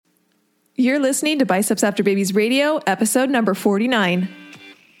You're listening to Biceps After Babies Radio, episode number 49.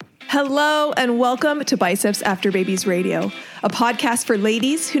 Hello and welcome to Biceps After Babies Radio, a podcast for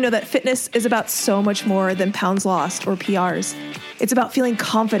ladies who know that fitness is about so much more than pounds lost or PRs. It's about feeling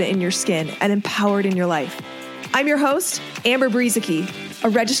confident in your skin and empowered in your life. I'm your host, Amber Brueseke, a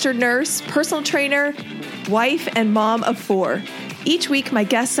registered nurse, personal trainer, wife, and mom of 4. Each week, my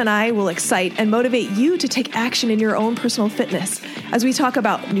guests and I will excite and motivate you to take action in your own personal fitness as we talk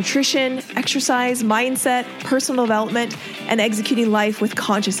about nutrition, exercise, mindset, personal development, and executing life with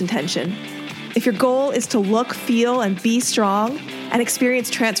conscious intention. If your goal is to look, feel, and be strong and experience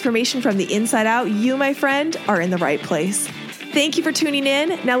transformation from the inside out, you, my friend, are in the right place. Thank you for tuning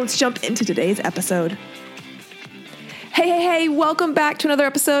in. Now let's jump into today's episode. Hey, welcome back to another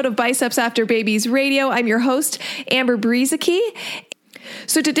episode of Biceps After Babies Radio. I'm your host, Amber Brueseke.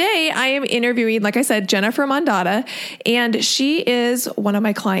 So today I am interviewing, like I said, Jennifer Mondatta, and she is one of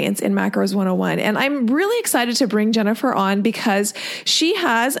my clients in Macros 101. And I'm really excited to bring Jennifer on because she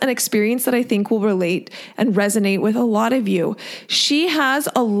has an experience that I think will relate and resonate with a lot of you. She has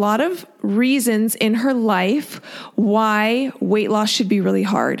a lot of reasons in her life why weight loss should be really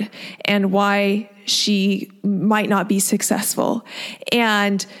hard and why she might not be successful.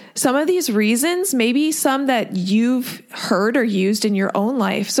 And some of these reasons, maybe some that you've heard or used in your own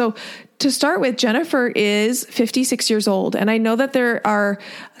life. So to start with, Jennifer is 56 years old. And I know that there are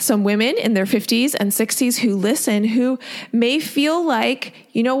some women in their 50s and 60s who listen who may feel like,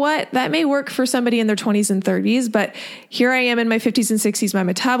 you know what, that may work for somebody in their 20s and 30s, but here I am in my 50s and 60s, my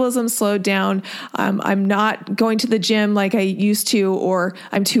metabolism slowed down. I'm not going to the gym like I used to, or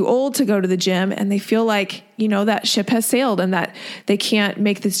I'm too old to go to the gym. And they feel like, you know, that ship has sailed and that they can't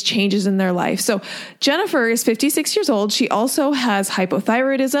make these changes in their life. So Jennifer is 56 years old. She also has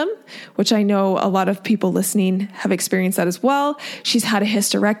hypothyroidism, which I know a lot of people listening have experienced that as well. She's had a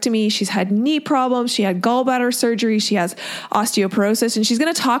hysterectomy. She's had knee problems. She had gallbladder surgery. She has osteoporosis, and she's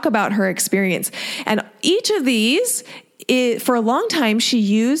going to talk about her experience. And each of these, for a long time, she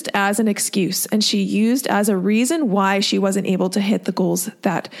used as an excuse and she used as a reason why she wasn't able to hit the goals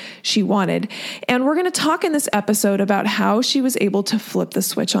that she wanted. And we're going to talk in this episode about how she was able to flip the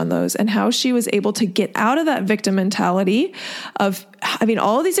switch on those and how she was able to get out of that victim mentality of having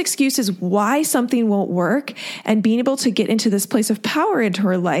all of these excuses why something won't work and being able to get into this place of power into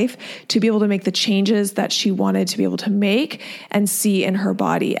her life to be able to make the changes that she wanted to be able to make and see in her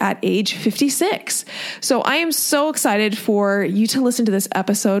body at age 56. So I am so excited for you to listen to this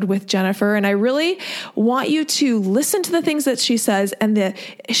episode with Jennifer. And I really want you to listen to the things that she says and the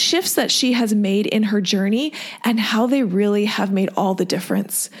shifts that she has made in her journey and how they really have made all the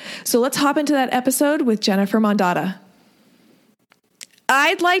difference. So let's hop into that episode with Jennifer Mondatta.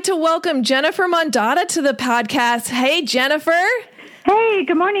 I'd like to welcome Jennifer Mondatta to the podcast. Hey, Jennifer. Hey,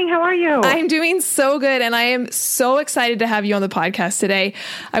 good morning. How are you? I'm doing so good, and I am so excited to have you on the podcast today.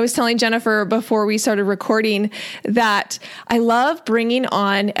 I was telling Jennifer before we started recording that I love bringing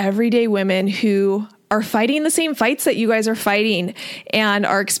on everyday women who are fighting the same fights that you guys are fighting and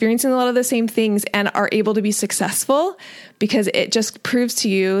are experiencing a lot of the same things and are able to be successful, because it just proves to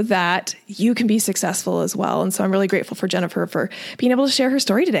you that you can be successful as well. And so I'm really grateful for Jennifer for being able to share her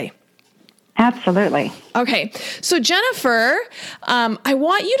story today. Absolutely. Okay. So Jennifer, I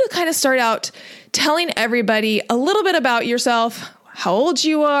want you to kind of start out telling everybody a little bit about yourself, how old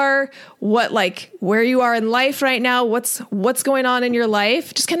you are, where you are in life right now, what's going on in your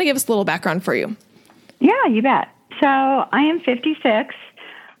life. Just kind of give us a little background for you. Yeah, you bet. So I am 56.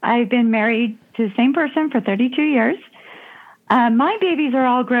 I've been married to the same person for 32 years. My babies are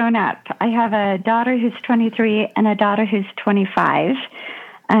all grown up. I have a daughter who's 23 and a daughter who's 25.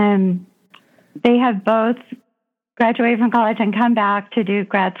 They have both graduated from college and come back to do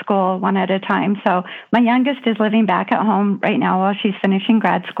grad school one at a time. So my youngest is living back at home right now while she's finishing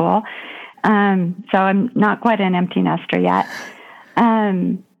grad school. So I'm not quite an empty nester yet.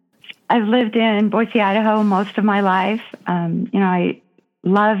 I've lived in Boise, Idaho most of my life. I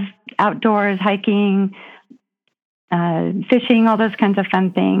love outdoors, hiking, fishing, all those kinds of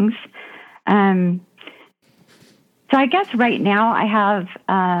fun things. So I guess right now I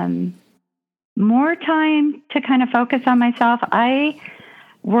have more time to kind of focus on myself. I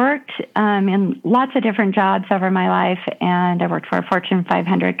worked in lots of different jobs over my life, and I worked for a Fortune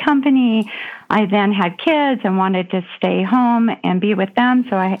 500 company. I then had kids and wanted to stay home and be with them,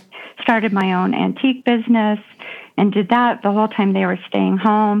 so I started my own antique business and did that the whole time they were staying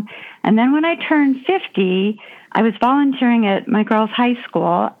home. And then when I turned 50, I was volunteering at my girls' high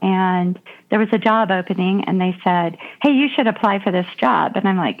school, and there was a job opening, and they said, "Hey, you should apply for this job." And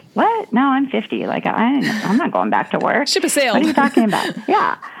I'm like, "What? No, I'm 50. I'm not going back to work." Ship has sailed. What are you talking about?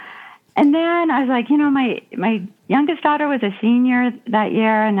 Yeah. And then I was like, my youngest daughter was a senior that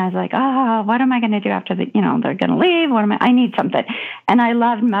year. And I was like, oh, what am I going to do after they're going to leave? I need something. And I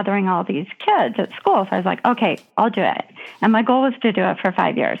loved mothering all these kids at school. So I was like, okay, I'll do it. And my goal was to do it for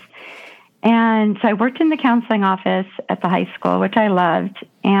 5 years. And so I worked in the counseling office at the high school, which I loved.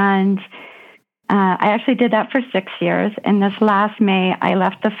 And I actually did that for 6 years. And this last May, I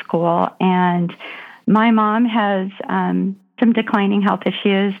left the school. And my mom has some declining health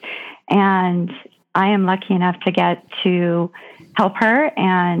issues. And I am lucky enough to get to help her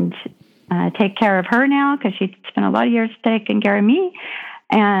and take care of her now, because she spent a lot of years taking care of me.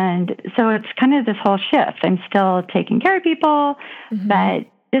 And so it's kind of this whole shift. I'm still taking care of people, but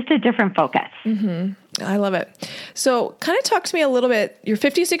just a different focus. I love it. So kind of talk to me a little bit. You're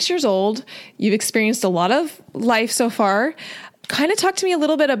 56 years old. You've experienced a lot of life so far. Kind of talk to me a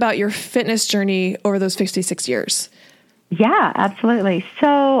little bit about your fitness journey over those 56 years. Yeah, absolutely.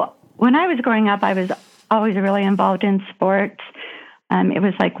 So when I was growing up, I was always really involved in sports. It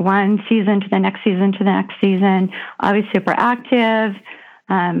was like one season to the next season to the next season. I was super active,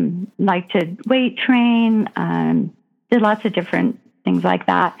 liked to weight train, did lots of different things like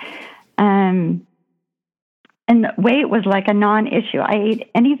that. And weight was like a non-issue. I ate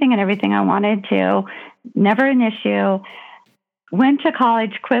anything and everything I wanted to, never an issue. Went to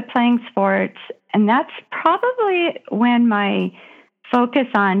college, quit playing sports, and that's probably when my focus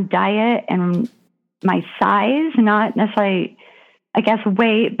on diet and my size, not necessarily, I guess,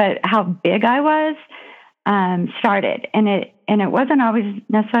 weight, but how big I was, started. And it wasn't always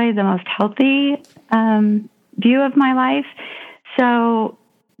necessarily the most healthy view of my life. So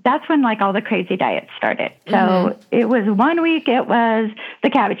that's when like all the crazy diets started. So it was 1 week, it was the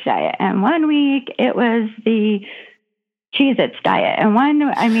cabbage diet, and 1 week it was the Cheez-Its diet. And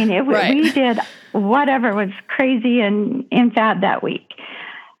we did whatever was crazy and in fad that week.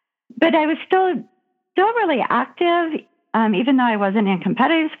 But I was still really active. Even though I wasn't in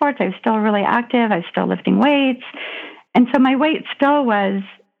competitive sports, I was still really active. I was still lifting weights. And so my weight still was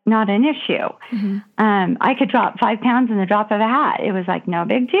not an issue. I could drop 5 pounds in the drop of a hat. It was like no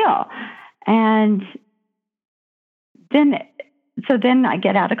big deal. And then I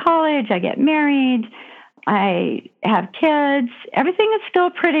get out of college, I get married, I have kids. Everything is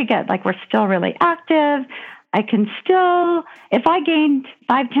still pretty good. Like we're still really active. I can still, if I gained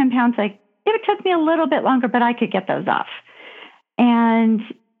 5-10 pounds, like it took me a little bit longer, but I could get those off. And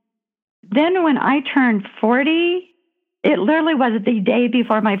then when I turned 40, it literally was the day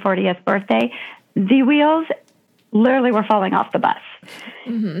before my 40th birthday, the wheels literally were falling off the bus.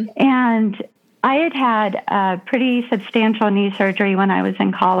 And I had a pretty substantial knee surgery when I was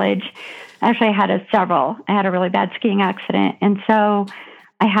in college. Actually, I had several. I had a really bad skiing accident. And so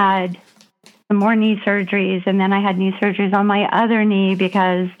I had some more knee surgeries, and then I had knee surgeries on my other knee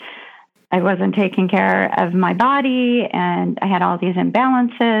because I wasn't taking care of my body, and I had all these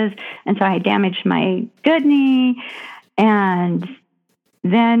imbalances. And so I damaged my good knee. And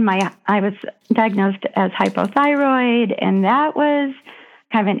then I was diagnosed as hypothyroid, and that was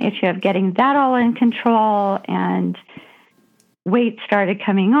kind of an issue of getting that all in control, and weight started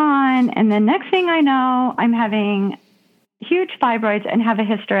coming on. And the next thing I know, I'm having huge fibroids and have a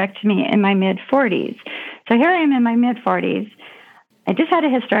hysterectomy in my mid-40s. So here I am in my mid-40s. I just had a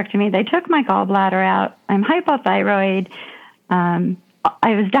hysterectomy. They took my gallbladder out. I'm hypothyroid.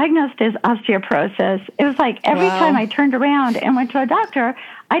 I was diagnosed as osteoporosis. It was like every time I turned around and went to a doctor,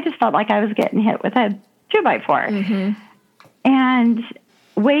 I just felt like I was getting hit with a 2x4. And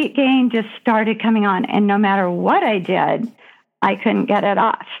weight gain just started coming on. And no matter what I did, I couldn't get it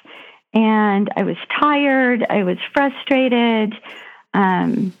off. And I was tired. I was frustrated.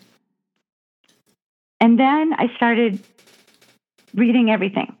 And then I started reading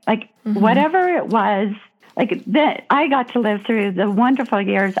everything, like whatever it was. Like that, I got to live through the wonderful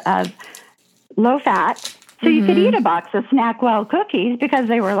years of low fat. So you could eat a box of SnackWell cookies because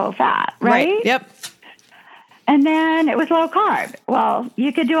they were low fat, right? Yep. And then it was low carb. Well,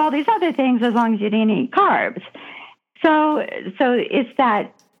 you could do all these other things as long as you didn't eat carbs. So it's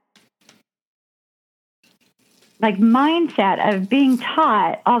that like mindset of being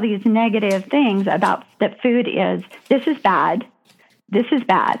taught all these negative things about that food is, this is bad, this is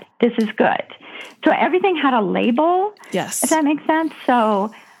bad, this is good. So everything had a label. Yes. If that makes sense.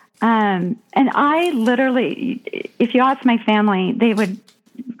 So, and I literally, if you ask my family, they would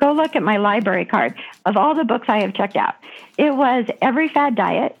go look at my library card of all the books I have checked out. It was every fad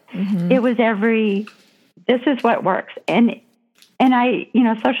diet. It was this is what works. And I,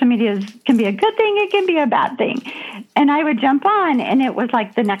 social media can be a good thing. It can be a bad thing. And I would jump on and it was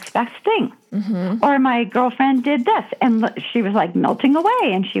like the next best thing. Or my girlfriend did this and she was like melting away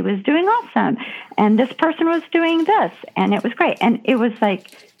and she was doing awesome. And this person was doing this and it was great. And it was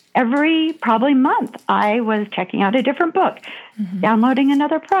like every probably month I was checking out a different book, downloading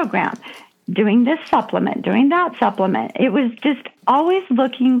another program, doing this supplement, doing that supplement. It was just always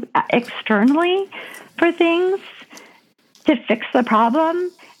looking externally for things to fix the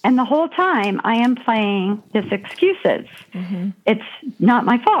problem. And the whole time I am playing this excuses. It's not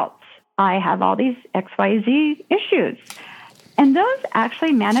my fault. I have all these XYZ issues. And those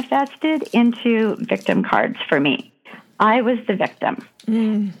actually manifested into victim cards for me. I was the victim,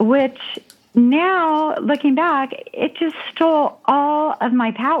 which now looking back, it just stole all of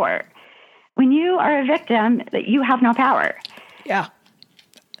my power. When you are a victim, you have no power. Yeah.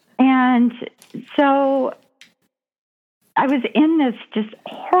 And so I was in this just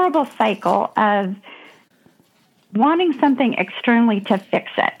horrible cycle of wanting something externally to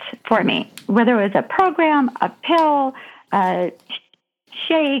fix it for me, whether it was a program, a pill, a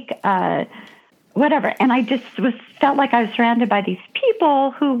shake, whatever. And I just felt like I was surrounded by these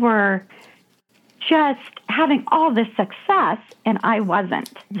people who were just having all this success and I wasn't.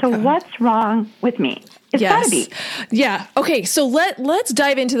 So what's wrong with me? It's gotta be. Yeah. Okay. So let's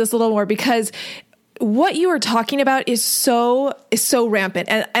dive into this a little more because what you are talking about is so rampant.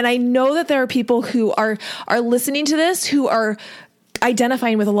 And I know that there are people who are listening to this who are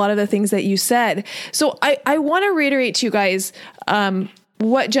identifying with a lot of the things that you said. So I want to reiterate to you guys,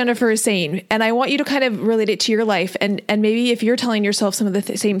 what Jennifer is saying. And I want you to kind of relate it to your life. And maybe if you're telling yourself some of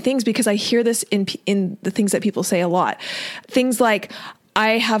the same things, because I hear this in the things that people say a lot, things like,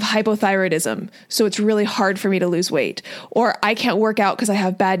 I have hypothyroidism, so it's really hard for me to lose weight. Or I can't work out because I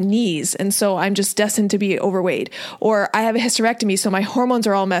have bad knees, and so I'm just destined to be overweight. Or I have a hysterectomy, so my hormones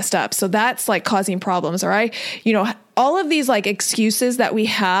are all messed up. So that's like causing problems. Or all of these like excuses that we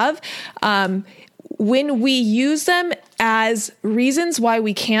have, when we use them as reasons why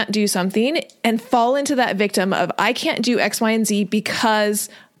we can't do something and fall into that victim of I can't do X, Y, and Z because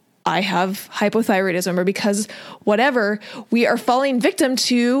I have hypothyroidism or because whatever, we are falling victim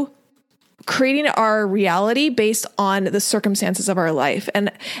to creating our reality based on the circumstances of our life.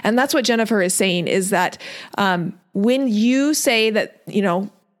 And that's what Jennifer is saying is that, when you say that,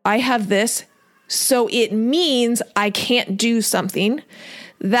 I have this, so it means I can't do something,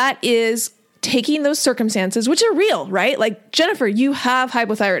 that is taking those circumstances, which are real, right? Like Jennifer, you have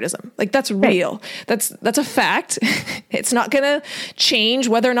hypothyroidism. Like that's real. That's a fact. It's not going to change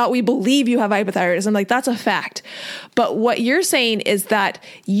whether or not we believe you have hypothyroidism. Like that's a fact. But what you're saying is that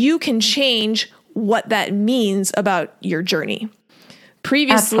you can change what that means about your journey.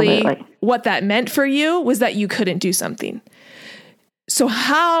 Previously, absolutely. What that meant for you was that you couldn't do something. So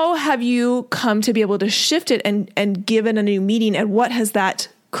how have you come to be able to shift it and give it a new meaning? And what has that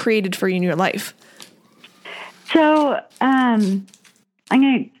created for you in your life? So I'm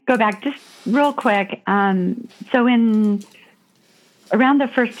going to go back just real quick. So in around the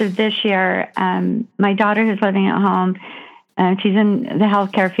first of this year, my daughter who's living at home, she's in the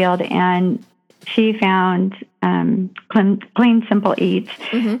healthcare field, and she found Clean Simple Eats.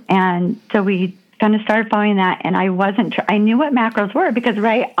 And so we kind of started following that, and I wasn't sure. I knew what macros were because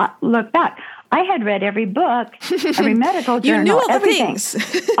look back, I had read every book, every medical journal, you knew all everything. The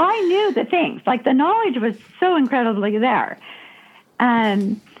things. I knew the things. Like the knowledge was so incredibly there.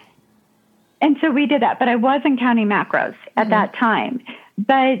 And so we did that, but I wasn't counting macros at that time.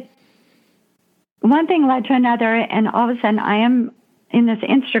 But one thing led to another, and all of a sudden I am in this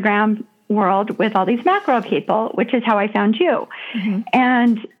Instagram world with all these macro people, which is how I found you.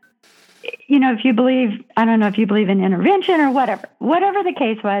 And if you believe, I don't know if you believe in intervention or whatever the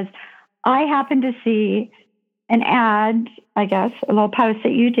case was, I happened to see an ad, I guess, a little post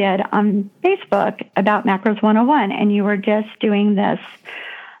that you did on Facebook about Macros 101, and you were just doing this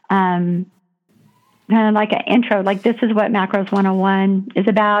kind of like an intro, like this is what Macros 101 is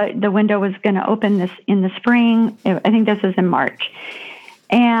about. The window was going to open this in the spring. I think this was in March.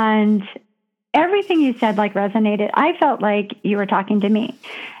 And everything you said like resonated. I felt like you were talking to me.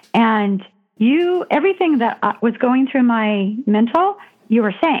 And everything that was going through my mental, you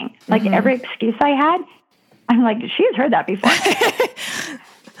were saying, like every excuse I had, I'm like, she's heard that before.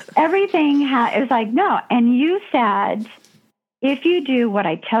 Everything it was like, no. And you said, if you do what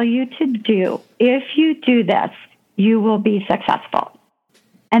I tell you to do, if you do this, you will be successful.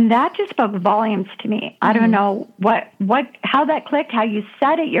 And that just spoke volumes to me. I don't know how that clicked, how you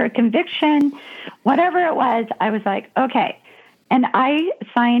said it, your conviction, whatever it was. I was like, okay. And I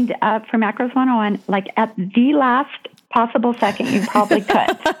signed up for Macros 101, like at the last possible second you probably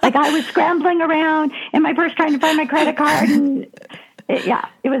could. Like I was scrambling around in my purse trying to find my credit card. And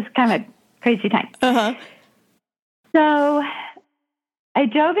it was kind of Crazy time. Uh-huh. So I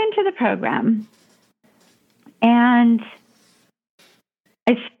dove into the program and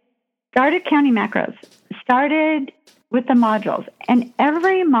I started counting macros, started with the modules, and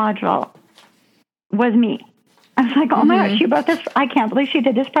every module was me. I was like, oh my gosh, she wrote this. I can't believe she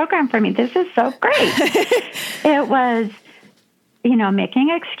did this program for me. This is so great. It was, making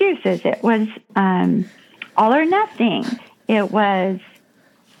excuses. It was all or nothing. It was,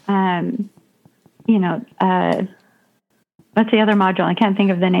 what's the other module? I can't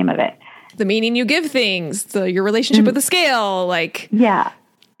think of the name of it. The meaning you give things, your relationship with the scale, Yeah.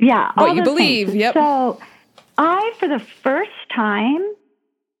 What you believe. Things. Yep. So I, for the first time,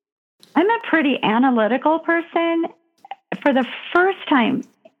 I'm a pretty analytical person. For the first time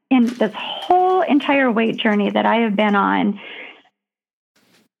in this whole entire weight journey that I have been on,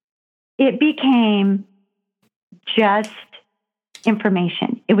 it became just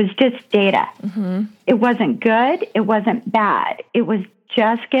information. It was just data. Mm-hmm. It wasn't good. It wasn't bad. It was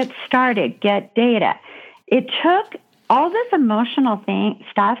just get started, get data. It took all this emotional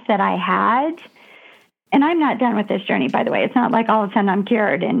stuff that I had, and I'm not done with this journey, by the way. It's not like all of a sudden I'm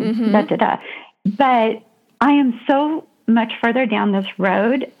cured and da-da-da. But I am so much further down this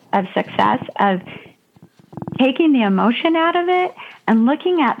road of success, of taking the emotion out of it and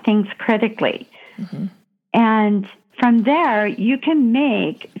looking at things critically. Mm-hmm. And from there, you can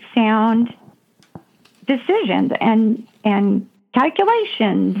make sound decisions and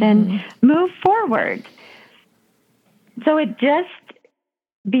calculations and move forward. So it just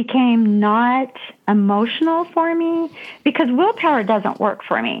became not emotional for me because willpower doesn't work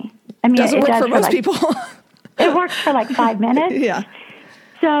for me. I mean, it work for most people. It works for 5 minutes. Yeah.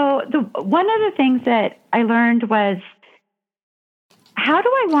 So one of the things that I learned was, how do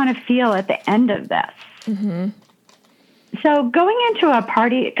I want to feel at the end of this? Mm-hmm. So going into a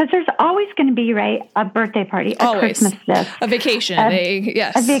party, because there's always going to be, right, a birthday party, a Christmas this, a vacation,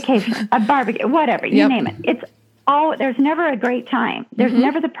 a vacation, a barbecue, whatever, you name it. There's never a great time. There's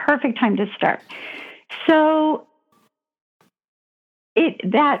never the perfect time to start. So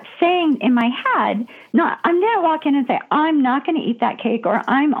that saying in my head, no, I'm going to walk in and say, I'm not going to eat that cake, or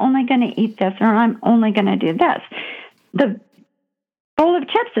I'm only going to eat this, or I'm only going to do this. The bowl of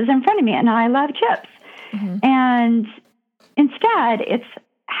chips is in front of me, and I love chips. Mm-hmm. And instead, it's,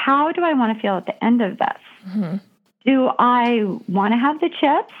 how do I want to feel at the end of this? Mm-hmm. Do I want to have the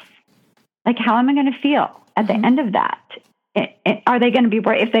chips? How am I going to feel at the end of that? Are they going to be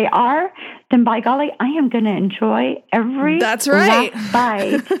worried? If they are, then by golly, I am going to enjoy every last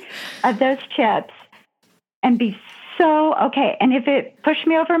bite of those chips and be so okay. And if it pushed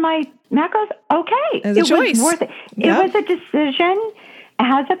me over my macros, okay. It was worth it. It was a decision. It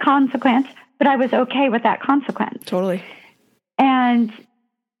has a consequence, but I was okay with that consequence. Totally. And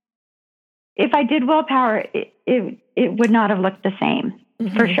if I did willpower, it would not have looked the same,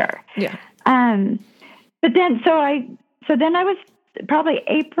 for sure. Yeah. But then, so then I was probably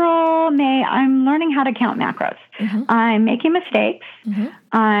April, May, I'm learning how to count macros. Mm-hmm. I'm making mistakes.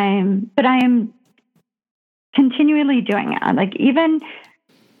 Mm-hmm. But I am continually doing it. Even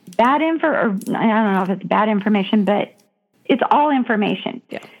bad info, or I don't know if it's bad information, but it's all information.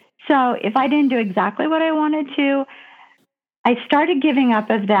 Yeah. So if I didn't do exactly what I wanted to, I started giving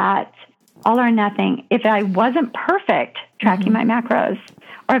up of that all or nothing. If I wasn't perfect tracking my macros,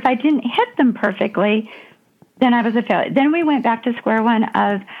 or if I didn't hit them perfectly, then I was a failure. Then we went back to square one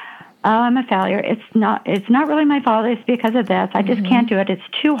of, I'm a failure. It's not really my fault. It's because of this. I just can't do it. It's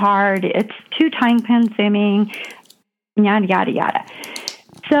too hard. It's too time consuming, yada, yada, yada.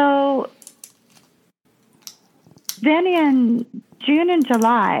 So then in June and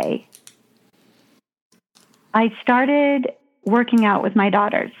July, I started working out with my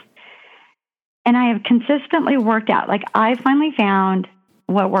daughters. And I have consistently worked out. I finally found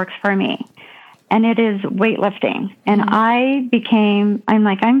what works for me. And it is weightlifting. And I'm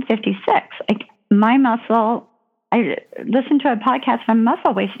 56. My muscle, I listened to a podcast on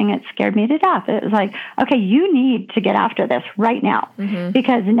muscle wasting. It scared me to death. It was okay, you need to get after this right now. Mm-hmm.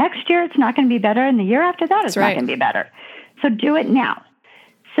 Because next year it's not going to be better. And the year after that, it's not going to be better. So do it now.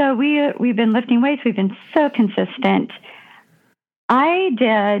 So we've been lifting weights. We've been so consistent. I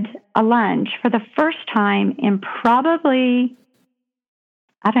did a lunge for the first time in probably,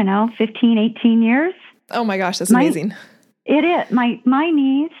 15, 18 years. Oh my gosh, that's amazing. It is. My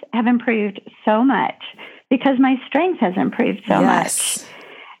knees have improved so much because my strength has improved so much.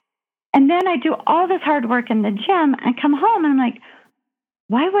 And then I do all this hard work in the gym. I come home and I'm like,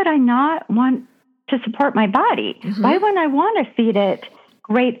 why would I not want to support my body? Mm-hmm. Why wouldn't I want to feed it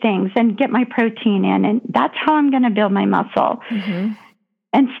great things and get my protein in? And that's how I'm going to build my muscle. Mm-hmm.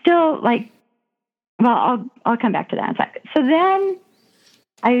 and still like, well, I'll come back to that in a sec. So then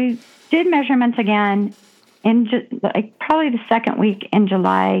I did measurements again in like probably the second week in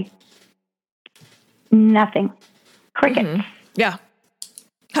July. Nothing. Crickets. Mm-hmm. Yeah.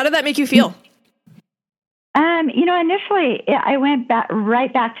 How did that make you feel? Initially I went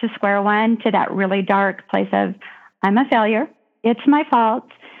right back to square one, to that really dark place of, I'm a failure. It's my fault.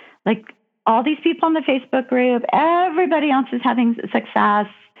 Like all these people in the Facebook group, everybody else is having success.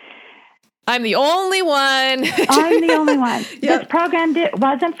 I'm the only one. I'm the only one. Yep. This program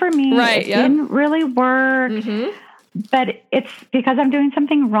wasn't for me. Right. It didn't really work. Mm-hmm. But it's because I'm doing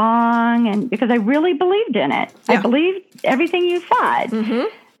something wrong and because I really believed in it. Yeah. I believed everything you said. Mm-hmm.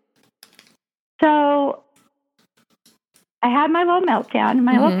 So I had my little meltdown,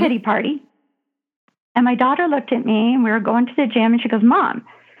 my little pity party. And my daughter looked at me and we were going to the gym and she goes, Mom,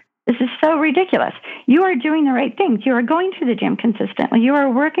 this is so ridiculous. You are doing the right things. You are going to the gym consistently. You are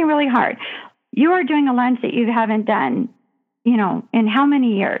working really hard. You are doing a lunge that you haven't done, in how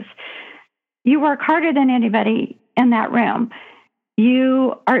many years? You work harder than anybody in that room.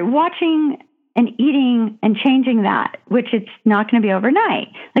 You are watching and eating and changing that, which it's not going to be overnight.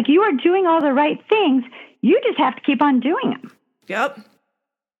 Like you are doing all the right things. You just have to keep on doing them. Yep.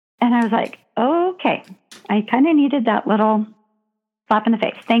 And I was like, okay, I kind of needed that little slap in the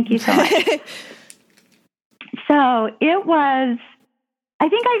face. Thank you so much. So it was, I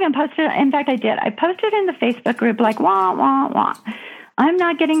think I even posted, in fact, I did. I posted in the Facebook group like, wah, wah, wah. I'm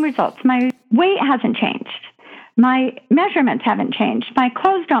not getting results. My weight hasn't changed. My measurements haven't changed. My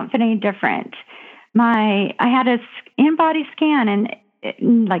clothes don't fit any different. I had a in-body scan and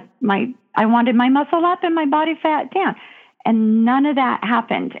I wanted my muscle up and my body fat down. And none of that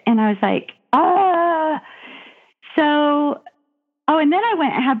happened. And I was like, and then I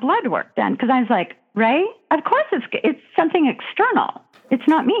went and had blood work done because I was like, right? Of course it's something external. It's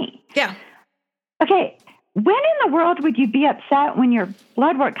not me. Yeah. Okay. When in the world would you be upset when your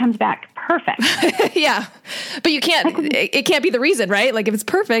blood work comes back perfect? Yeah. But you can't, it can't be the reason, right? Like if it's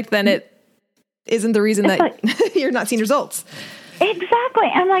perfect, then it isn't the reason that you're not seeing results. Exactly.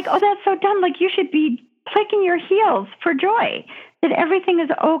 I'm like, oh, that's so dumb. Like you should be clicking your heels for joy that everything is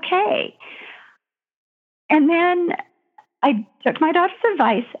okay. And then I took my daughter's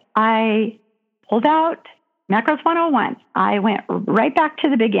advice. I pulled out Macros 101. I went right back to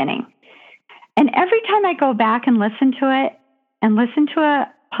the beginning. And every time I go back and listen to it and listen to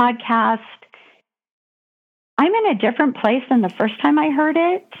a podcast, I'm in a different place than the first time I heard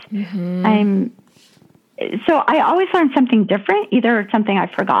it. Mm-hmm. So I always learn something different, either something I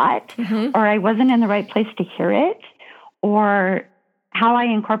forgot or I wasn't in the right place to hear it, or how I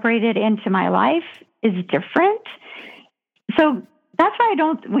incorporate it into my life is different. So that's why I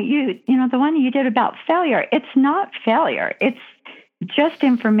don't, the one you did about failure, it's not failure. It's just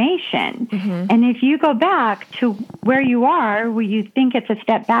information. Mm-hmm. And if you go back to where you are, where you think it's a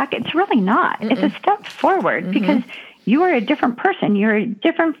step back, it's really not. Mm-mm. It's a step forward because you are a different person. You're a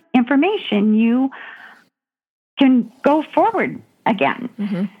different information. You can go forward again.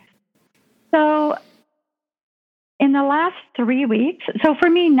 Mm-hmm. So in the last 3 weeks, so for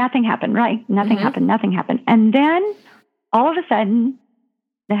me, nothing happened, right? Nothing happened. And then all of a sudden,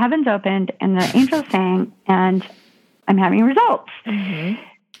 the heavens opened and the angels sang and I'm having results. Mm-hmm.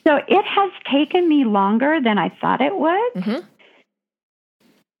 So it has taken me longer than I thought it would,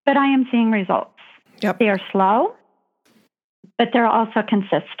 but I am seeing results. Yep. They are slow, but they're also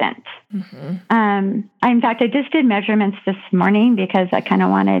consistent. Mm-hmm. In fact, I just did measurements this morning because I kind of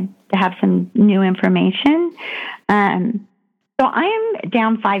wanted to have some new information. So I am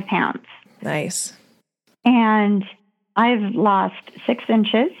down 5 pounds. Nice. And I've lost 6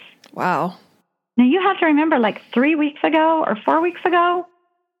 inches. Wow. Now, you have to remember, like 3 weeks ago or 4 weeks ago,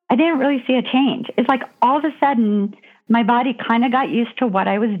 I didn't really see a change. It's like all of a sudden, my body kind of got used to what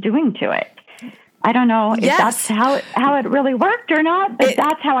I was doing to it. I don't know if that's how it really worked or not, but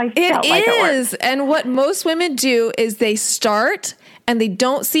that's how I felt like it worked. And what most women do is they start and they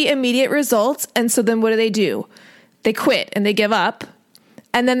don't see immediate results. And so then what do? They quit and they give up.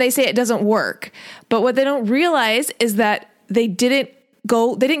 And then they say it doesn't work. But what they don't realize is that they didn't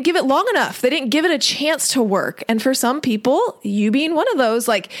give it long enough. They didn't give it a chance to work. And for some people, you being one of those,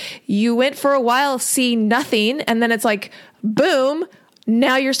 like you went for a while, see nothing. And then it's like, boom,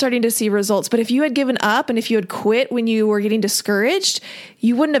 now you're starting to see results. But if you had given up and if you had quit when you were getting discouraged,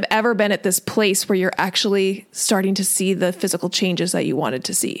 you wouldn't have ever been at this place where you're actually starting to see the physical changes that you wanted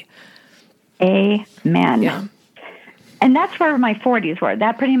to see. Amen. Yeah. And that's where my 40s were.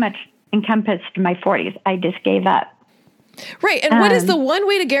 That pretty much encompassed my 40s. I just gave up. Right. And what is the one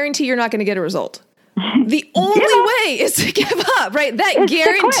way to guarantee you're not going to get a result? The only way is to give up, right? That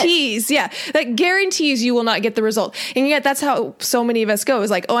guarantees you will not get the result. And yet that's how so many of us go,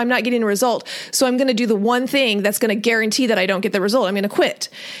 is like, oh, I'm not getting a result, so I'm going to do the one thing that's going to guarantee that I don't get the result. I'm going to quit,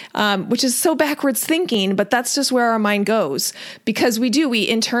 which is so backwards thinking, but that's just where our mind goes, because we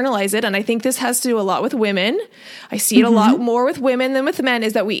internalize it. And I think this has to do a lot with women. I see it a lot more with women than with men,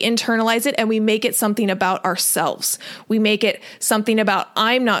 is that we internalize it and we make it something about ourselves. We make it something about,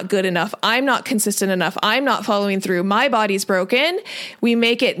 I'm not good enough. I'm not consistent enough. I'm not following through. My body's broken. We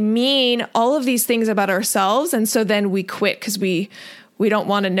make it mean all of these things about ourselves. And so then we quit because we don't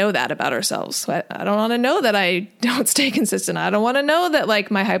want to know that about ourselves. I don't want to know that I don't stay consistent. I don't want to know that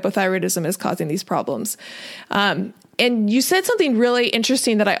like my hypothyroidism is causing these problems. And you said something really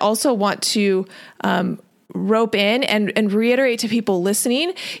interesting that I also want to rope in and reiterate to people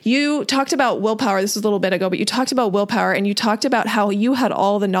listening. You talked about willpower. This was a little bit ago, but you talked about willpower, and you talked about how you had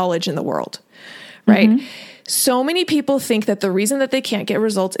all the knowledge in the world, right? Mm-hmm. So many people think that the reason that they can't get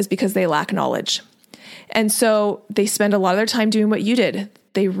results is because they lack knowledge. And so they spend a lot of their time doing what you did.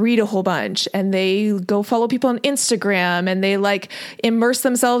 They read a whole bunch and they go follow people on Instagram and they like immerse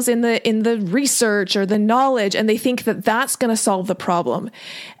themselves in the research or the knowledge, and they think that that's going to solve the problem.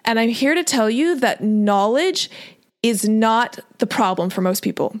 And I'm here to tell you that knowledge is not the problem for most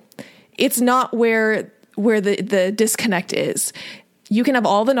people. It's not where the disconnect is. You can have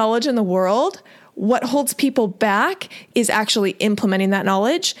all the knowledge in the world. What holds people back is actually implementing that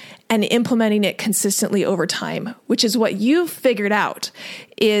knowledge and implementing it consistently over time, which is what you've figured out,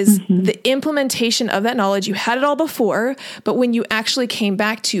 is the implementation of that knowledge. You had it all before, but when you actually came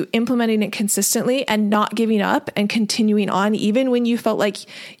back to implementing it consistently and not giving up and continuing on, even when you felt like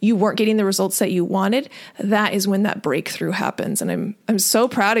you weren't getting the results that you wanted, that is when that breakthrough happens. And I'm so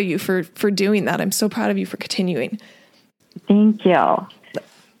proud of you for doing that. I'm so proud of you for continuing. Thank you.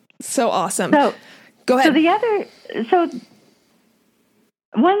 So awesome. So, go ahead. So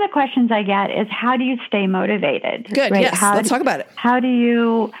one of the questions I get is, how do you stay motivated? Good. Right? Yes. Let's talk about it. How do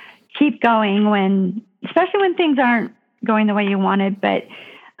you keep going especially when things aren't going the way you wanted, but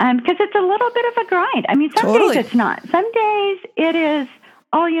because it's a little bit of a grind. I mean, some days it's not. Some days it is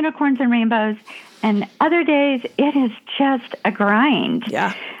all unicorns and rainbows, and other days it is just a grind.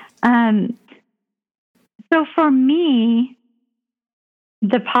 Yeah. So for me,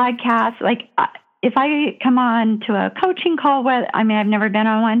 the podcast, like if I come on to a coaching call I've never been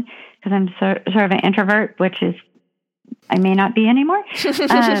on one because I'm sort of an introvert, which is, I may not be anymore.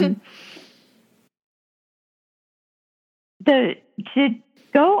 To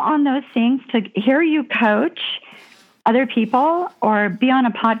go on those things, to hear you coach other people or be on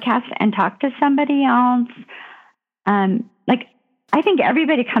a podcast and talk to somebody else, I think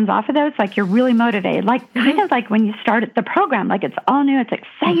everybody comes off of those like you're really motivated, like kind of like when you started the program, like it's all new, it's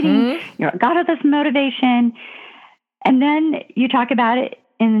exciting, you got all this motivation, and then you talk about it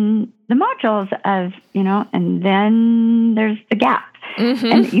in the modules of, and then there's the gap,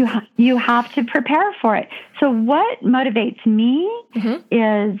 and you have to prepare for it. So what motivates me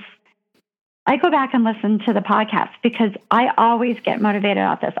is I go back and listen to the podcast because I always get motivated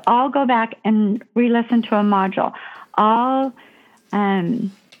off this. I'll go back and re-listen to a module. I'll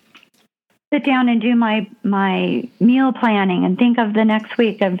sit down and do my meal planning and think of the next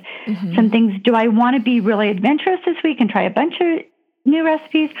week of some things. Do I want to be really adventurous this week and try a bunch of new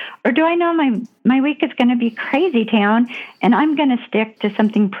recipes? Or do I know my week is going to be crazy town and I'm going to stick to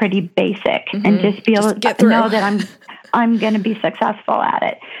something pretty basic and just be able to know that I'm going to be successful at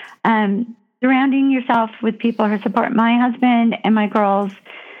it? Surrounding yourself with people who support. My husband and my girls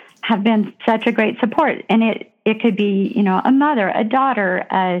have been such a great support, and it could be, a mother, a daughter,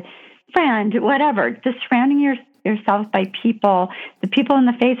 a friend, whatever. Just surrounding yourself by people. The people in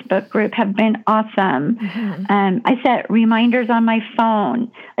the Facebook group have been awesome. I set reminders on my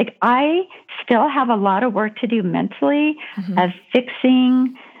phone. Like, I still have a lot of work to do mentally of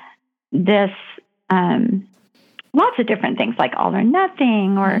fixing this, lots of different things like all or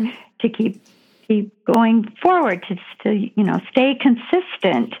nothing, or to keep going forward, to stay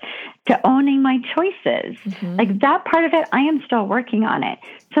consistent, to owning my choices. Like that part of it, I am still working on it.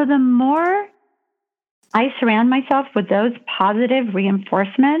 So the more I surround myself with those positive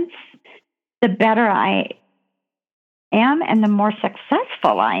reinforcements, the better I am and the more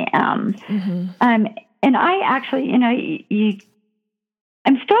successful I am. And I actually,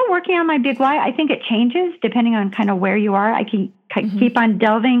 I'm still working on my big why. I think it changes depending on kind of where you are. I can keep on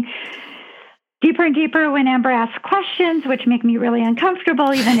delving deeper and deeper when Amber asks questions, which make me really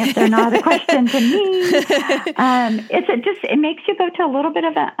uncomfortable, even if they're not a question to me. It makes you go to a little bit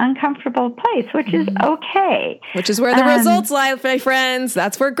of an uncomfortable place, which is okay. Which is where the results lie, my friends.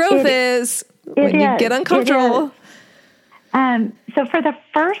 That's where growth is. when you get uncomfortable. So for the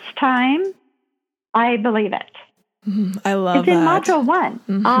first time, I believe it. I love it's that. It's in module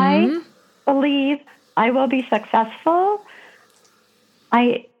 1. I believe I will be successful.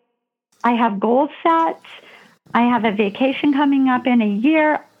 I have goals set. I have a vacation coming up in a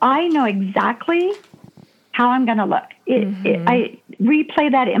year. I know exactly how I'm going to look. I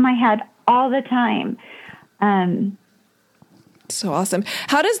replay that in my head all the time. So awesome.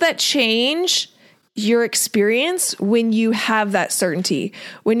 How does that change your experience when you have that certainty?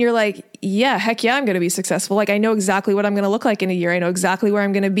 When you're like, yeah, heck yeah, I'm going to be successful. Like, I know exactly what I'm going to look like in a year. I know exactly where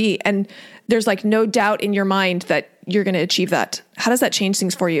I'm going to be. And there's like no doubt in your mind that you're going to achieve that. How does that change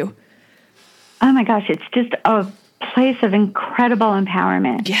things for you? Oh my gosh, it's just a place of incredible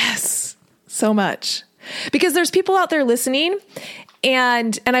empowerment. Yes, so much. Because there's people out there listening,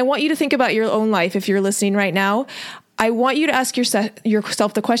 and I want you to think about your own life if you're listening right now. I want you to ask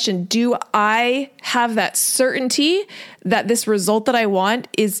yourself the question, do I have that certainty that this result that I want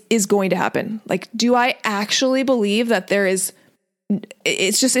is going to happen? Like, do I actually believe that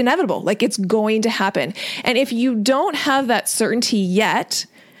it's just inevitable, like it's going to happen? And if you don't have that certainty yet,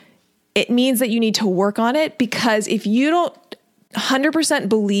 it means that you need to work on it, because if you don't 100%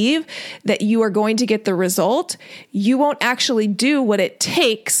 believe that you are going to get the result, you won't actually do what it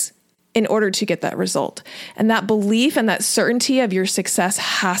takes in order to get that result. And that belief and that certainty of your success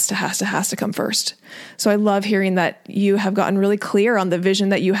has to come first. So I love hearing that you have gotten really clear on the vision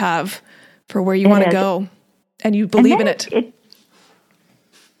that you have for where you want to go, and you believe in it.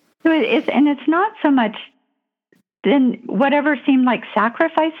 It's not so much then whatever seemed like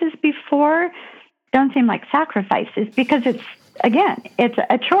sacrifices before don't seem like sacrifices, because it's a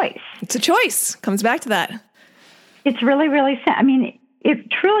choice. It's a choice. Comes back to that. It's really, really,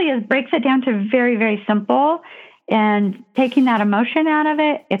 it truly breaks it down to very, very simple, and taking that emotion out of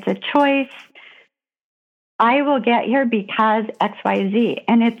it, it's a choice. I will get here because X, Y, Z.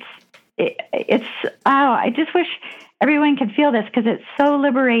 And I just wish everyone could feel this, because it's so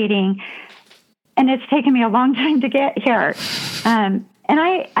liberating. And it's taken me a long time to get here. And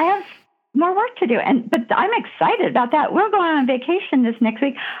I have more work to do. But I'm excited about that. We're going on vacation this next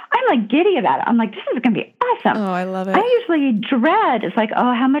week. I'm like giddy about it. I'm like, this is going to be awesome. Oh, I love it. I usually dread. It's like,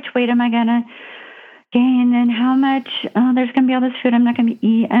 oh, how much weight am I going to gain? And how much, there's going to be all this food I'm not going to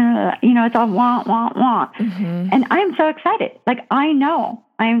eat. It's all want. Mm-hmm. And I'm so excited. Like, I know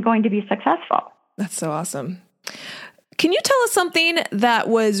I am going to be successful. That's so awesome. Can you tell us something that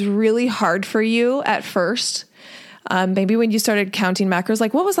was really hard for you at first? Maybe when you started counting macros,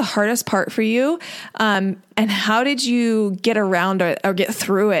 like what was the hardest part for you? And how did you get around or get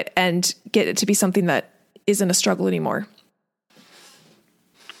through it and get it to be something that isn't a struggle anymore?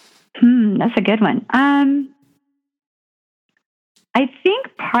 That's a good one. I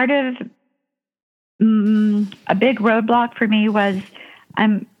think part of a big roadblock for me was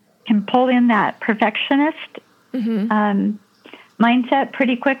I can pull in that perfectionist mindset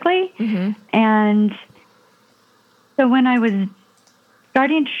pretty quickly. Mm-hmm. And so when I was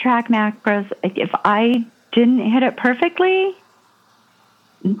starting to track macros, if I didn't hit it perfectly,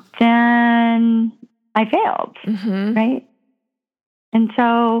 then I failed, right? And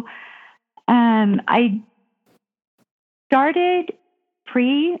so I started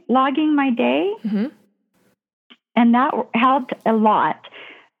pre-logging my day, and that helped a lot.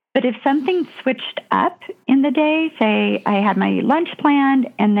 But if something switched up in the day, say I had my lunch planned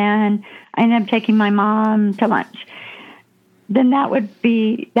and then I ended up taking my mom to lunch, then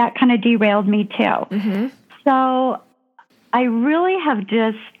that kind of derailed me too. Mm-hmm. So I really have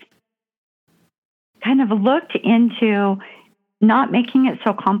just kind of looked into not making it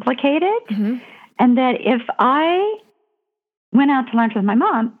so complicated, and that if I went out to lunch with my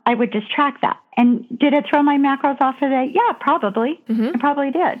mom, I would just track that. And did it throw my macros off today? Yeah, probably. It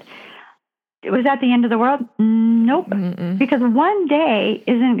probably did. Was that the end of the world? Nope. Because one day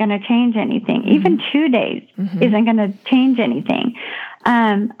isn't going to change anything. Even 2 days isn't going to change anything.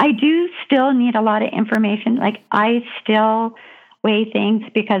 I do still need a lot of information. Like, I still weigh things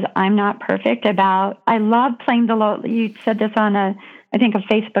because I'm not perfect I love playing the low. You said this on a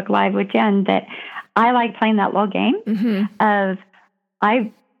Facebook Live with Jen, that I like playing that low game of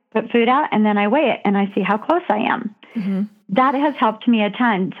I put food out and then I weigh it and I see how close I am. That has helped me a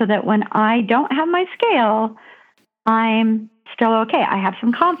ton, so that when I don't have my scale, I'm still okay. I have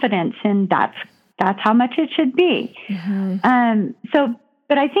some confidence, and that's how much it should be.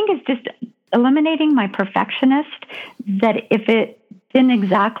 But I think it's just eliminating my perfectionist, that if it didn't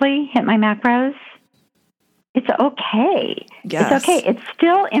exactly hit my macros, it's okay. Yes. It's okay. It's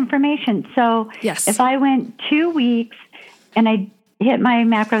still information. So if I went 2 weeks and I hit my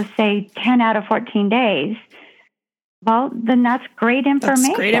macros, say 10 out of 14 days, well, then that's great information.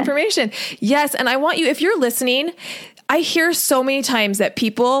 That's great information. Yes. And I want you, if you're listening, I hear so many times that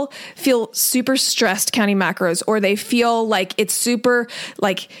people feel super stressed counting macros, or they feel like it's super,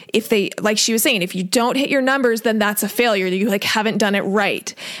 like if they, like she was saying, if you don't hit your numbers, then that's a failure. You like haven't done it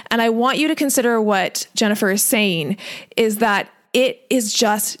right. And I want you to consider what Jennifer is saying is that it is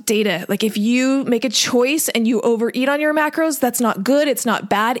just data. Like if you make a choice and you overeat on your macros, that's not good. It's not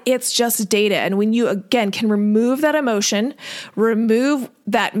bad. It's just data. And when you, again, can remove that emotion, remove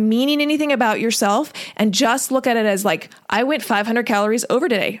that meaning anything about yourself, and just look at it as like, I went 500 calories over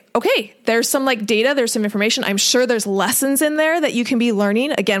today. Okay. There's some like data. There's some information. I'm sure there's lessons in there that you can be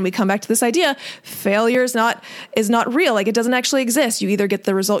learning. Again, we come back to this idea. Failure is not real. Like it doesn't actually exist. You either get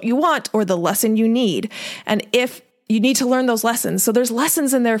the result you want or the lesson you need. And if you need to learn those lessons. So there's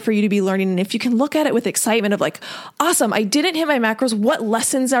lessons in there for you to be learning. And if you can look at it with excitement of like, awesome, I didn't hit my macros. What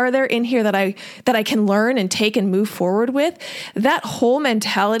lessons are there in here that I can learn and take and move forward with? That whole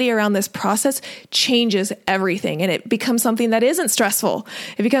mentality around this process changes everything. And it becomes something that isn't stressful.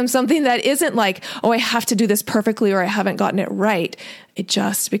 It becomes something that isn't like, oh, I have to do this perfectly or I haven't gotten it right. It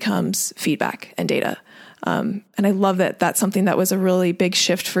just becomes feedback and data. And I love that that's something that was a really big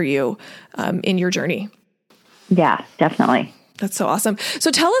shift for you in your journey. Yeah, definitely. That's so awesome.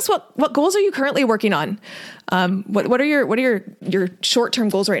 So tell us what goals are you currently working on? What are your short-term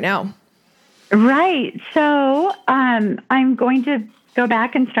goals right now? Right. So I'm going to go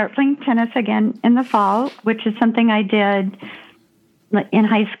back and start playing tennis again in the fall, which is something I did in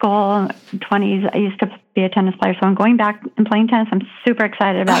high school, 20s. I used to be a tennis player, so I'm going back and playing tennis. I'm super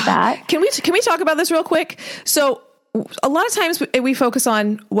excited about that. Can we talk about this real quick? So a lot of times we focus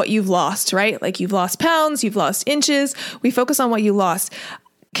on what you've lost, right? Like you've lost pounds, you've lost inches. We focus on what you lost.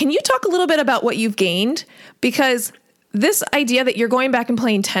 Can you talk a little bit about what you've gained? Because this idea that you're going back and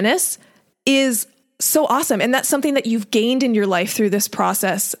playing tennis is so awesome. And that's something that you've gained in your life through this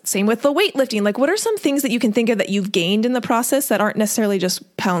process. Same with the weightlifting. Like what are some things that you can think of that you've gained in the process that aren't necessarily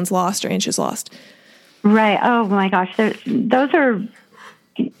just pounds lost or inches lost? Right. Oh my gosh. Those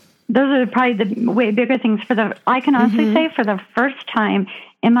are probably the way bigger things I can honestly say for the first time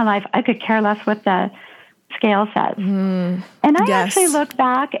in my life, I could care less what the scale says. And I actually look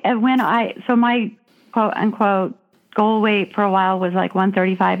back at so my quote unquote goal weight for a while was like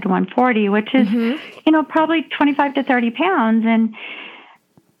 135 to 140, which is, probably 25 to 30 pounds. And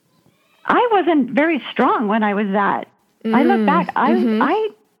I wasn't very strong when I was that. I look back, I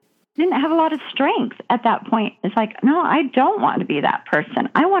didn't have a lot of strength at that point. It's like, no, I don't want to be that person.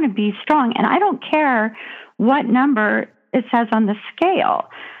 I want to be strong, and I don't care what number it says on the scale.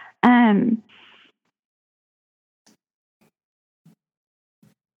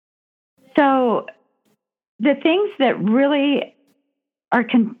 So the things that really are,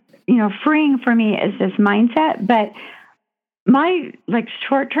 freeing for me is this mindset. But my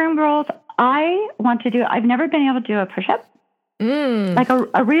short-term goals, I've never been able to do a push-up. Like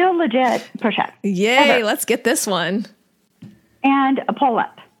a real legit push-up. Yay, ever. Let's get this one. And a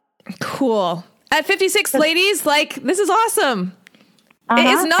pull-up. Cool. At 56, ladies, this is awesome. It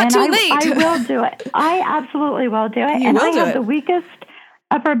is not too late. I will do it. I absolutely will do it. And I have the weakest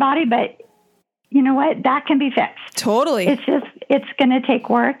upper body, but you know what? That can be fixed. Totally. It's going to take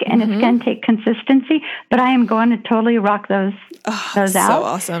work and it's going to take consistency, but I am going to totally rock those out. So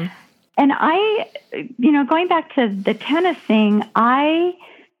awesome. And going back to the tennis thing, I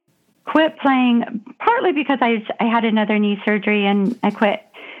quit playing partly because I had another knee surgery and I quit.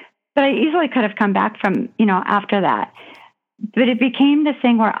 But I easily could have come back from, after that. But it became this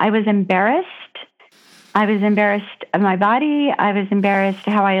thing where I was embarrassed. I was embarrassed of my body. I was embarrassed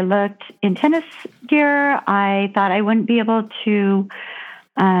how I looked in tennis gear. I thought I wouldn't be able to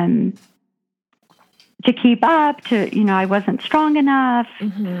keep up, I wasn't strong enough,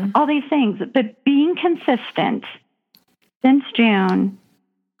 all these things. But being consistent since June,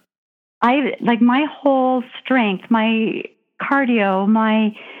 my whole strength, my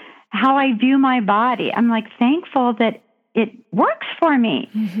cardio, how I view my body, I'm thankful that it works for me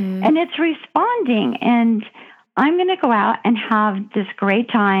and it's responding. And I'm going to go out and have this great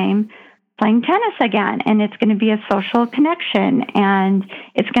time playing tennis again. And it's going to be a social connection and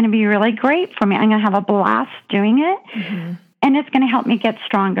it's going to be really great for me. I'm going to have a blast doing it and it's going to help me get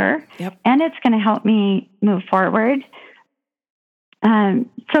stronger and it's going to help me move forward.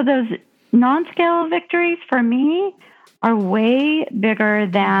 So those non-scale victories for me are way bigger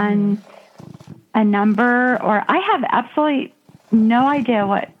than a number, or I have absolutely no idea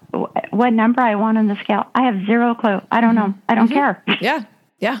what number I want on the scale. I have zero clue. I don't know. I don't care. Yeah.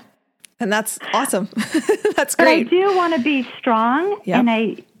 And that's awesome. That's But I great. do want to be strong, Yep. and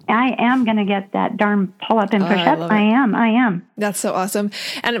I am going to get that darn pull up and push up. I am. That's so awesome.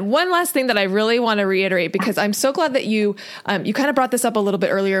 And one last thing that I really want to reiterate, because I'm so glad that you kind of brought this up a little bit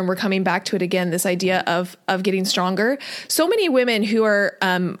earlier, and we're coming back to it again, this idea of getting stronger. So many women who are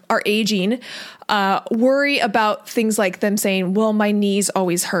aging, worry about things like them saying, well, my knees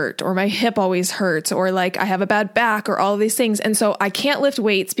always hurt, or my hip always hurts, or like I have a bad back, or all of these things. And so I can't lift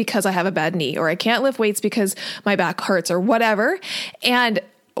weights because I have a bad knee, or I can't lift weights because my back hurts, or whatever. And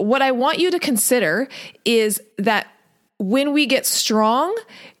what I want you to consider is that when we get strong,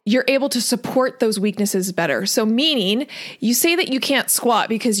 you're able to support those weaknesses better. So meaning, you say that you can't squat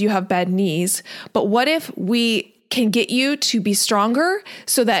because you have bad knees, but what if we can get you to be stronger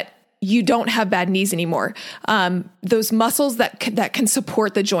so that you don't have bad knees anymore? Those muscles that can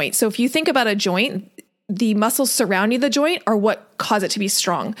support the joint. So if you think about a joint, the muscles surrounding the joint are what cause it to be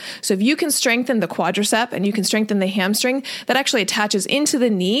strong. So if you can strengthen the quadricep and you can strengthen the hamstring, that actually attaches into the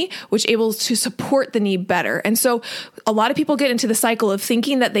knee, which able to support the knee better. And so a lot of people get into the cycle of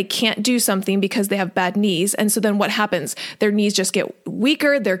thinking that they can't do something because they have bad knees. And so then what happens? Their knees just get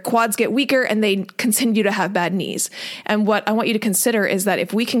weaker, their quads get weaker, and they continue to have bad knees. And what I want you to consider is that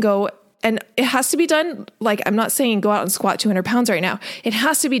if we can go, and it has to be done, like, I'm not saying go out and squat 200 pounds right now. It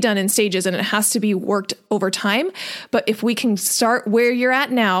has to be done in stages, and it has to be worked over time. But if we can start where you're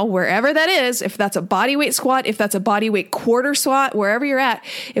at now, wherever that is, if that's a body weight squat, if that's a body weight quarter squat, wherever you're at,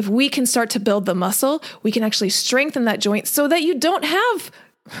 if we can start to build the muscle, we can actually strengthen that joint so that you don't have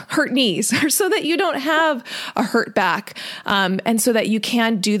hurt knees, or so that you don't have a hurt back. And so that you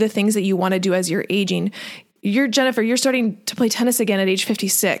can do the things that you want to do as you're aging. Jennifer, you're starting to play tennis again at age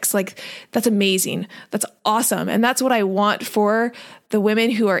 56. Like, that's amazing. That's awesome. And that's what I want for the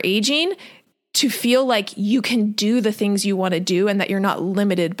women who are aging, to feel like you can do the things you want to do and that you're not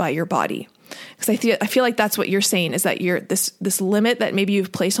limited by your body. Because I feel like that's what you're saying, is that you're this limit that maybe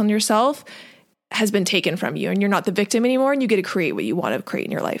you've placed on yourself has been taken from you, and you're not the victim anymore, and you get to create what you want to create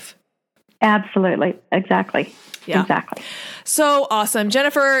in your life. Absolutely. Exactly. Yeah. Exactly. So awesome.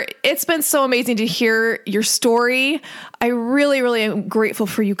 Jennifer, it's been so amazing to hear your story. I really, really am grateful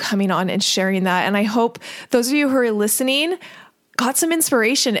for you coming on and sharing that. And I hope those of you who are listening got some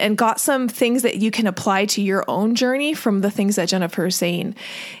inspiration and got some things that you can apply to your own journey from the things that Jennifer is saying.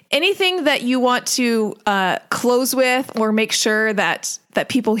 Anything that you want to close with, or make sure that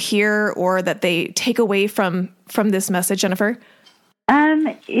people hear, or that they take away from this message, Jennifer?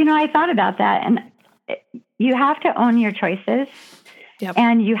 I thought about that, and you have to own your choices. Yep.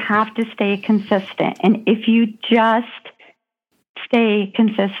 And you have to stay consistent. And if you just stay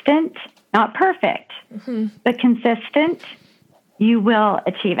consistent, not perfect, but consistent, you will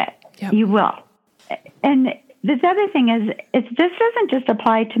achieve it. Yep. You will. And this other thing is, this doesn't just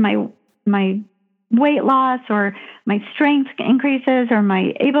apply to my weight loss or my strength increases or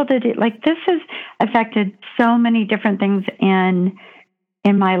my able to do, like, this has affected so many different things in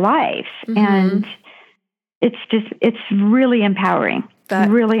my life. And it's really empowering.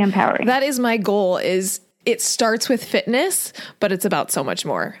 Really empowering. That is my goal. It starts with fitness, but it's about so much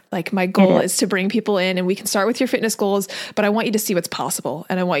more. Like, my goal is to bring people in, and we can start with your fitness goals, but I want you to see what's possible.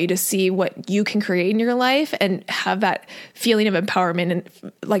 And I want you to see what you can create in your life and have that feeling of empowerment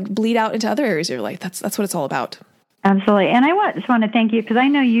and, like, bleed out into other areas of your life. That's what it's all about. Absolutely. And I just want to thank you, because I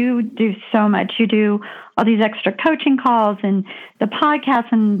know you do so much. You do all these extra coaching calls and the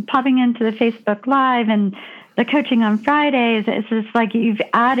podcast and popping into the Facebook Live and the coaching on Fridays. It's just like you've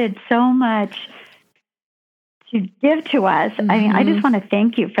added so much to give to us. I mean, I just want to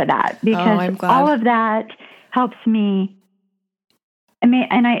thank you for that, because all of that helps me. I mean,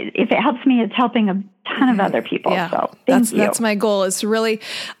 if it helps me, it's helping a ton of other people. Yeah. So that's my goal, is to really,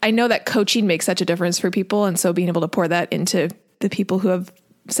 I know that coaching makes such a difference for people. And so being able to pour that into the people who have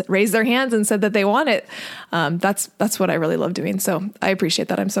raised their hands and said that they want it, that's what I really love doing. So I appreciate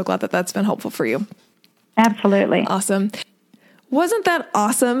that. I'm so glad that that's been helpful for you. Absolutely. Awesome. Wasn't that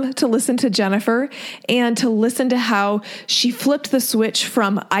awesome to listen to Jennifer and to listen to how she flipped the switch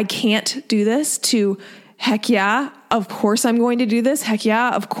from I can't do this to heck yeah, of course I'm going to do this. Heck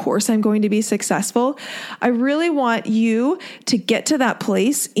yeah, of course I'm going to be successful. I really want you to get to that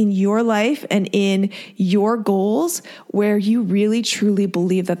place in your life and in your goals where you really truly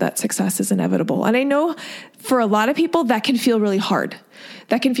believe that success is inevitable. And I know for a lot of people that can feel really hard.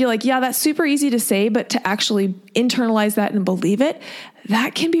 That can feel like, yeah, that's super easy to say, but to actually internalize that and believe it,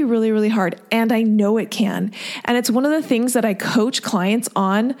 that can be really, really hard. And I know it can. And it's one of the things that I coach clients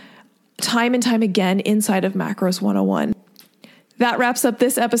on time and time again inside of Macros 101. That wraps up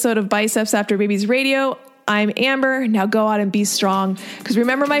this episode of Biceps After Babies Radio. I'm Amber. Now go out and be strong. Because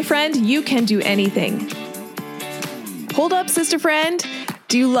remember, my friend, you can do anything. Hold up, sister friend.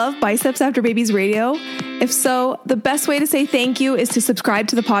 Do you love Biceps After Babies Radio? If so, the best way to say thank you is to subscribe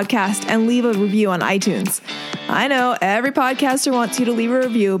to the podcast and leave a review on iTunes. I know every podcaster wants you to leave a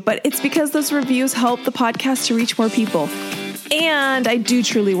review, but it's because those reviews help the podcast to reach more people. And I do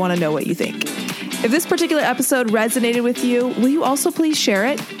truly want to know what you think. If this particular episode resonated with you, will you also please share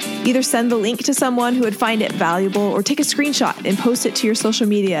it? Either send the link to someone who would find it valuable or take a screenshot and post it to your social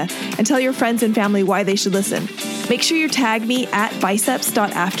media and tell your friends and family why they should listen. Make sure you tag me at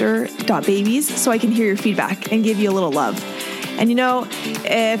biceps.after.babies so I can hear your feedback and give you a little love. And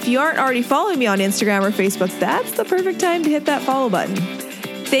if you aren't already following me on Instagram or Facebook, that's the perfect time to hit that follow button.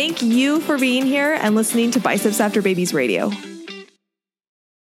 Thank you for being here and listening to Biceps After Babies Radio.